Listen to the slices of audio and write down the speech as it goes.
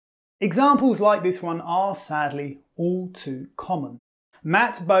Examples like this one are sadly all too common.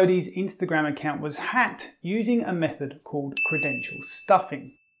 Matt Bodie's Instagram account was hacked using a method called credential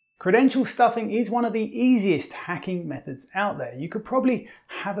stuffing. Credential stuffing is one of the easiest hacking methods out there. You could probably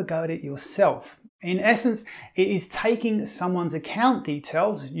have a go at it yourself. In essence, it is taking someone's account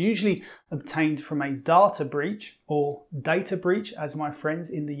details, usually obtained from a data breach, or data breach as my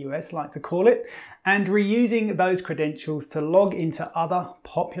friends in the US like to call it, and reusing those credentials to log into other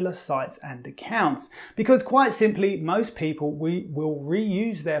popular sites and accounts. Because quite simply, most people will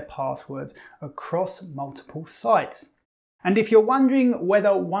reuse their passwords across multiple sites. And if you're wondering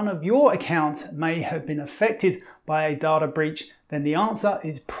whether one of your accounts may have been affected by a data breach, then the answer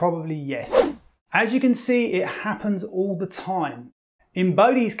is probably yes. As you can see, it happens all the time. In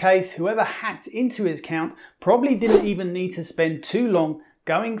Bodie's case, whoever hacked into his account probably didn't even need to spend too long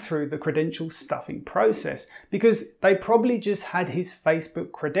going through the credential stuffing process, because they probably just had his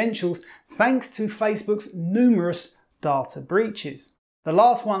Facebook credentials thanks to Facebook's numerous data breaches. The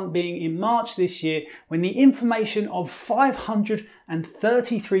last one being in March this year, when the information of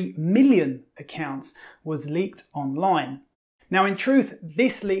 533 million accounts was leaked online. Now in truth,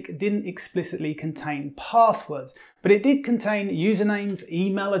 this leak didn't explicitly contain passwords, but it did contain usernames,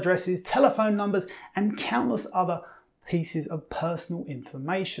 email addresses, telephone numbers, and countless other pieces of personal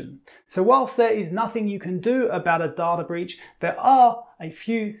information. So whilst there is nothing you can do about a data breach, there are a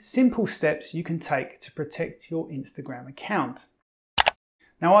few simple steps you can take to protect your Instagram account.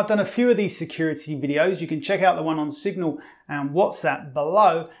 Now I've done a few of these security videos. You can check out the one on Signal and WhatsApp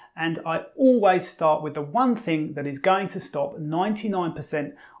below, and I always start with the one thing that is going to stop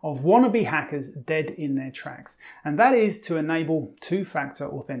 99% of wannabe hackers dead in their tracks, and that is to enable two-factor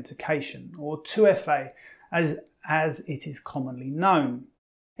authentication, or 2FA as it is commonly known.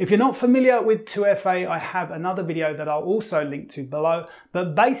 If you're not familiar with 2FA, I have another video that I'll also link to below,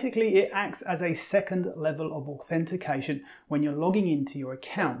 but basically it acts as a second level of authentication when you're logging into your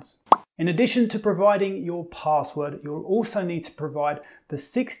accounts. In addition to providing your password, you'll also need to provide the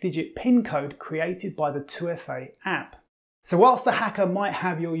 6-digit PIN code created by the 2FA app. So whilst the hacker might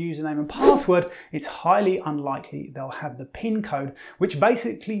have your username and password, it's highly unlikely they'll have the PIN code, which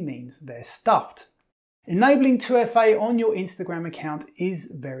basically means they're stuffed. Enabling 2FA on your Instagram account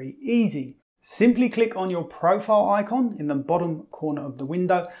is very easy. Simply click on your profile icon in the bottom corner of the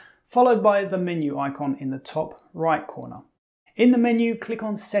window, followed by the menu icon in the top right corner. In the menu, click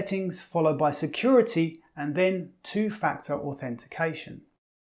on Settings, followed by Security, and then Two-Factor Authentication.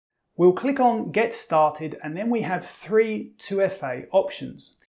 We'll click on Get Started, and then we have 3 2FA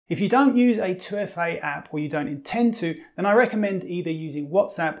options. If you don't use a 2FA app, or you don't intend to, then I recommend either using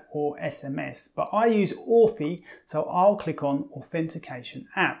WhatsApp or SMS, but I use Authy, so I'll click on Authentication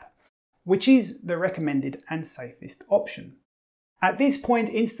App, which is the recommended and safest option. At this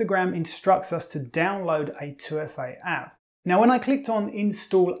point, Instagram instructs us to download a 2FA app. Now when I clicked on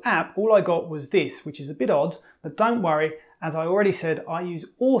Install App, all I got was this, which is a bit odd, but don't worry, as I already said, I use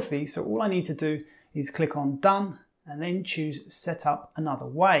Authy, so all I need to do is click on Done, and then choose Set Up Another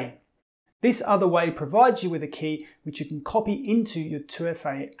Way. This other way provides you with a key which you can copy into your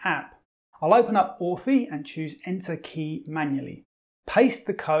 2FA app. I'll open up Authy and choose Enter Key manually. Paste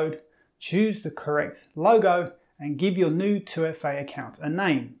the code, choose the correct logo, and give your new 2FA account a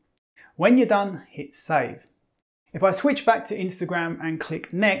name. When you're done, hit Save. If I switch back to Instagram and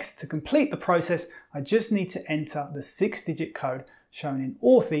click Next to complete the process, I just need to enter the 6-digit code shown in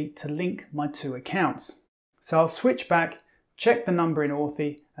Authy to link my two accounts. So I'll switch back, check the number in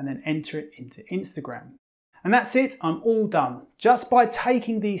Authy, and then enter it into Instagram. And that's it, I'm all done. Just by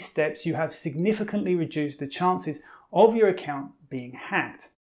taking these steps, you have significantly reduced the chances of your account being hacked.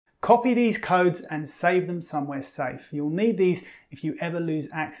 Copy these codes and save them somewhere safe. You'll need these if you ever lose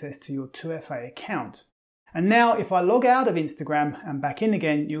access to your 2FA account. And now if I log out of Instagram and back in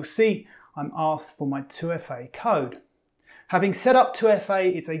again, you'll see I'm asked for my 2FA code. Having set up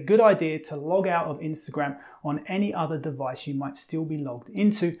 2FA, it's a good idea to log out of Instagram on any other device you might still be logged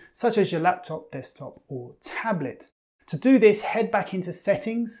into, such as your laptop, desktop, or tablet. To do this, head back into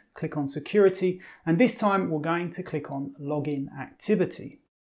Settings, click on Security, and this time we're going to click on Login Activity.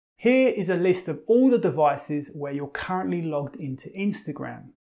 Here is a list of all the devices where you're currently logged into Instagram.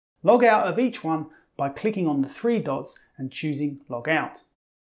 Log out of each one by clicking on the 3 dots and choosing Log Out.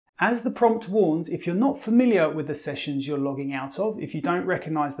 As the prompt warns, if you're not familiar with the sessions you're logging out of, if you don't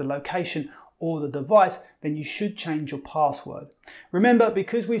recognize the location or the device, then you should change your password. Remember,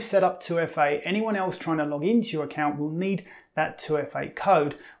 because we've set up 2FA, anyone else trying to log into your account will need that 2FA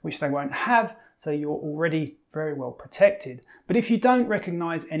code, which they won't have, so you're already very well protected. But if you don't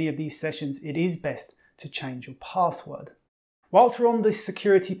recognize any of these sessions, it is best to change your password. Whilst we're on this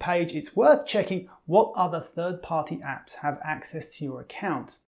security page, it's worth checking what other third-party apps have access to your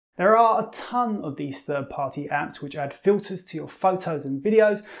account. There are a ton of these third-party apps which add filters to your photos and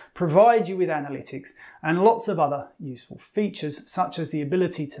videos, provide you with analytics, and lots of other useful features, such as the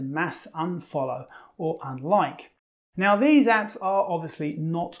ability to mass unfollow or unlike. Now, these apps are obviously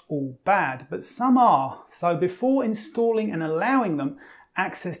not all bad, but some are. So before installing and allowing them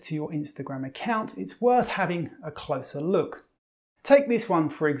access to your Instagram account, it's worth having a closer look. Take this one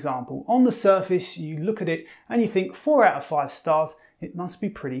for example. On the surface, you look at it and you think 4 out of 5 stars, it must be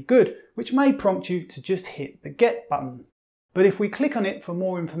pretty good, which may prompt you to just hit the get button. But if we click on it for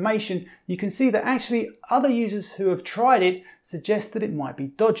more information, you can see that actually other users who have tried it suggest that it might be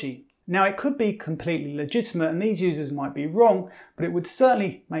dodgy. Now, it could be completely legitimate and these users might be wrong, but it would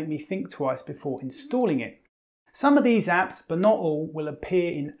certainly make me think twice before installing it. Some of these apps, but not all, will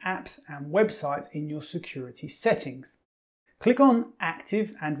appear in apps and websites in your security settings. Click on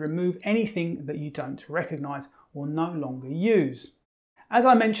Active and remove anything that you don't recognize or no longer use. As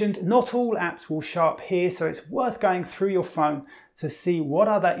I mentioned, not all apps will show up here, so it's worth going through your phone to see what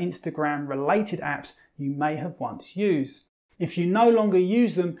other Instagram related apps you may have once used. If you no longer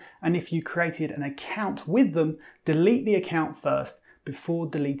use them and if you created an account with them, delete the account first before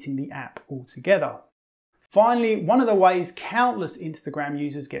deleting the app altogether. Finally, one of the ways countless Instagram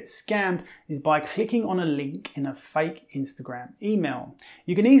users get scammed is by clicking on a link in a fake Instagram email.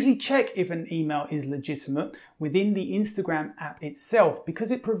 You can easily check if an email is legitimate within the Instagram app itself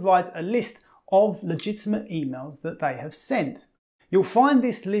because it provides a list of legitimate emails that they have sent. You'll find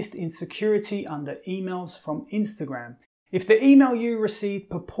this list in Security under Emails from Instagram. If the email you received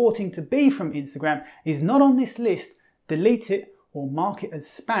purporting to be from Instagram is not on this list, delete it or mark it as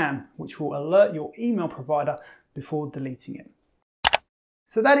spam, which will alert your email provider before deleting it.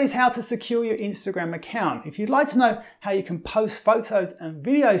 So that is how to secure your Instagram account. If you'd like to know how you can post photos and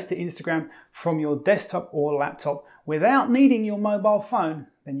videos to Instagram from your desktop or laptop without needing your mobile phone,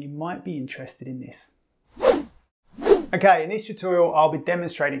 then you might be interested in this. Okay, in this tutorial, I'll be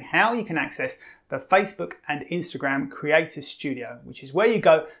demonstrating how you can access the Facebook and Instagram Creator Studio, which is where you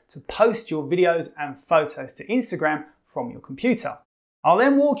go to post your videos and photos to Instagram from your computer. I'll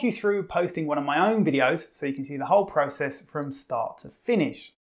then walk you through posting one of my own videos so you can see the whole process from start to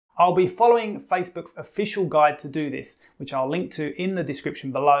finish. I'll be following Facebook's official guide to do this, which I'll link to in the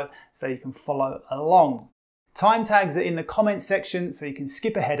description below so you can follow along. Time tags are in the comments section so you can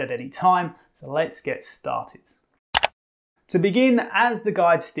skip ahead at any time, so let's get started. To begin, as the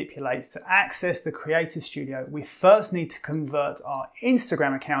guide stipulates, to access the Creator Studio, we first need to convert our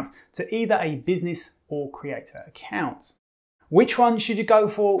Instagram account to either a business or creator account. Which one should you go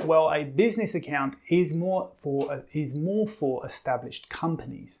for? Well, a business account is more for established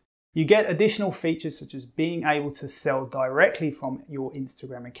companies. You get additional features such as being able to sell directly from your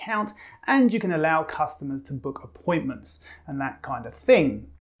Instagram account, and you can allow customers to book appointments and that kind of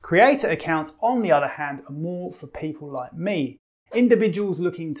thing. Creator accounts, on the other hand, are more for people like me, individuals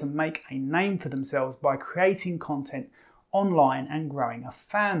looking to make a name for themselves by creating content online and growing a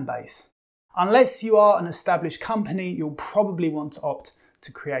fan base. Unless you are an established company, you'll probably want to opt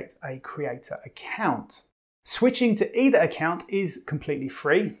to create a creator account. Switching to either account is completely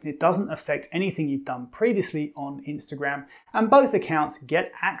free. It doesn't affect anything you've done previously on Instagram, and both accounts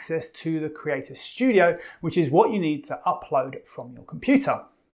get access to the Creator Studio, which is what you need to upload from your computer.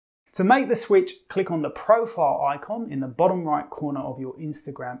 To make the switch, click on the profile icon in the bottom right corner of your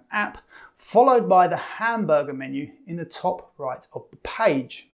Instagram app, followed by the hamburger menu in the top right of the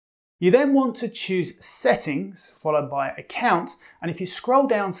page. You then want to choose Settings, followed by Account, and if you scroll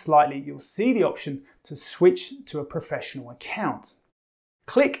down slightly, you'll see the option to switch to a professional account.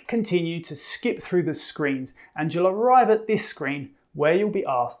 Click Continue to skip through the screens, and you'll arrive at this screen where you'll be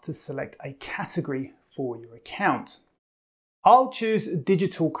asked to select a category for your account. I'll choose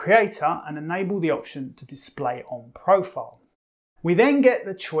Digital Creator and enable the option to display on profile. We then get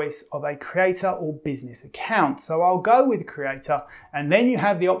the choice of a creator or business account, so I'll go with creator, and then you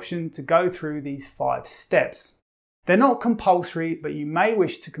have the option to go through these 5 steps. They're not compulsory, but you may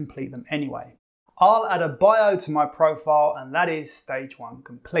wish to complete them anyway. I'll add a bio to my profile, and that is stage 1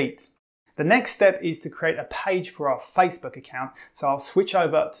 complete. The next step is to create a page for our Facebook account, so I'll switch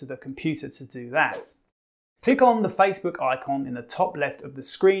over to the computer to do that. Click on the Facebook icon in the top left of the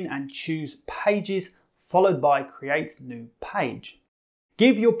screen and choose Pages, followed by Create New Page.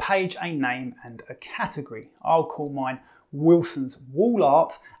 Give your page a name and a category. I'll call mine Wilson's Wall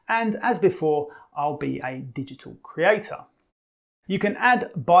Art, and as before, I'll be a digital creator. You can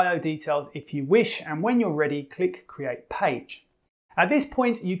add bio details if you wish, and when you're ready, click Create Page. At this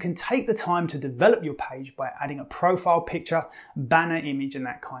point, you can take the time to develop your page by adding a profile picture, banner image, and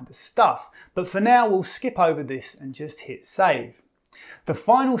that kind of stuff. But for now, we'll skip over this and just hit save. The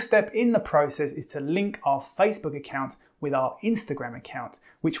final step in the process is to link our Facebook account with our Instagram account,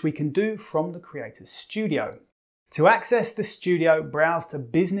 which we can do from the Creator Studio. To access the studio, browse to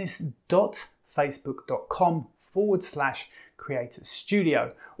business.facebook.com/Creator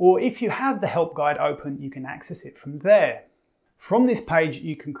Studio, or if you have the help guide open, you can access it from there. From this page,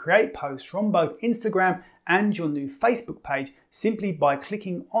 you can create posts from both Instagram and your new Facebook page simply by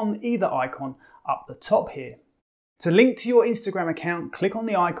clicking on either icon up the top here. To link to your Instagram account, click on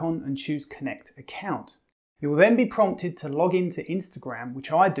the icon and choose Connect Account. You'll then be prompted to log into Instagram,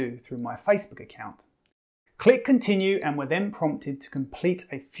 which I do through my Facebook account. Click Continue and we're then prompted to complete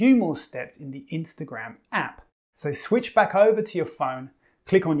a few more steps in the Instagram app. So switch back over to your phone,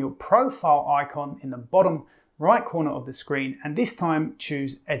 click on your profile icon in the bottom right corner of the screen, and this time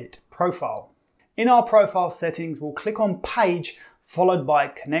choose Edit Profile. In our profile settings, we'll click on Page followed by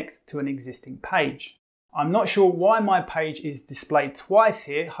Connect to an existing page. I'm not sure why my page is displayed twice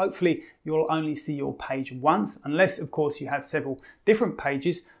here. Hopefully you'll only see your page once, unless of course you have several different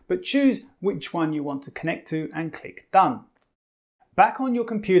pages, but choose which one you want to connect to and click Done. Back on your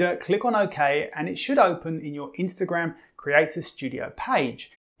computer, click on OK and it should open in your Instagram Creator Studio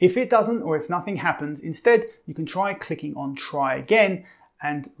page. If it doesn't or if nothing happens, instead you can try clicking on Try Again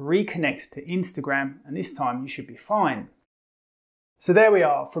and reconnect to Instagram, and this time you should be fine. So there we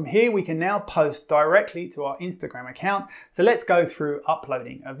are. From here we can now post directly to our Instagram account. So let's go through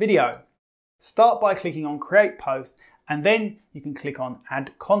uploading a video. Start by clicking on Create Post and then you can click on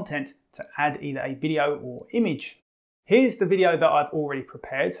Add Content to add either a video or image. Here's the video that I've already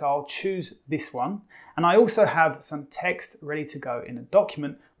prepared, so I'll choose this one. And I also have some text ready to go in a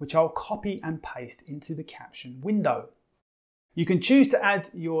document, which I'll copy and paste into the caption window. You can choose to add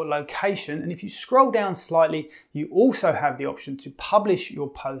your location, and if you scroll down slightly, you also have the option to publish your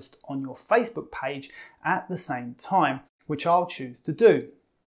post on your Facebook page at the same time, which I'll choose to do.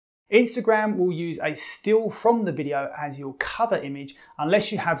 Instagram will use a still from the video as your cover image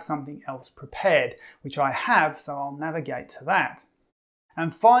unless you have something else prepared, which I have, so I'll navigate to that.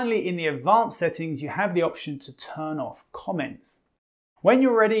 And finally, in the advanced settings, you have the option to turn off comments. When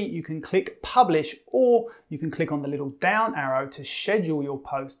you're ready, you can click Publish, or you can click on the little down arrow to schedule your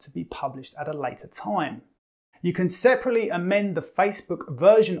post to be published at a later time. You can separately amend the Facebook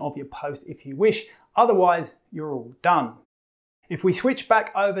version of your post if you wish, otherwise you're all done. If we switch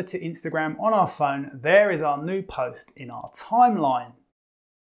back over to Instagram on our phone, there is our new post in our timeline.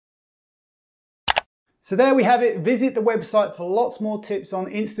 So there we have it. Visit the website for lots more tips on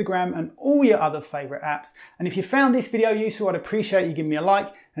Instagram and all your other favorite apps. And if you found this video useful, I'd appreciate you giving me a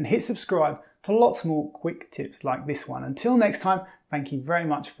like and hit subscribe for lots more quick tips like this one. Until next time, thank you very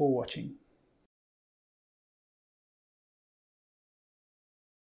much for watching.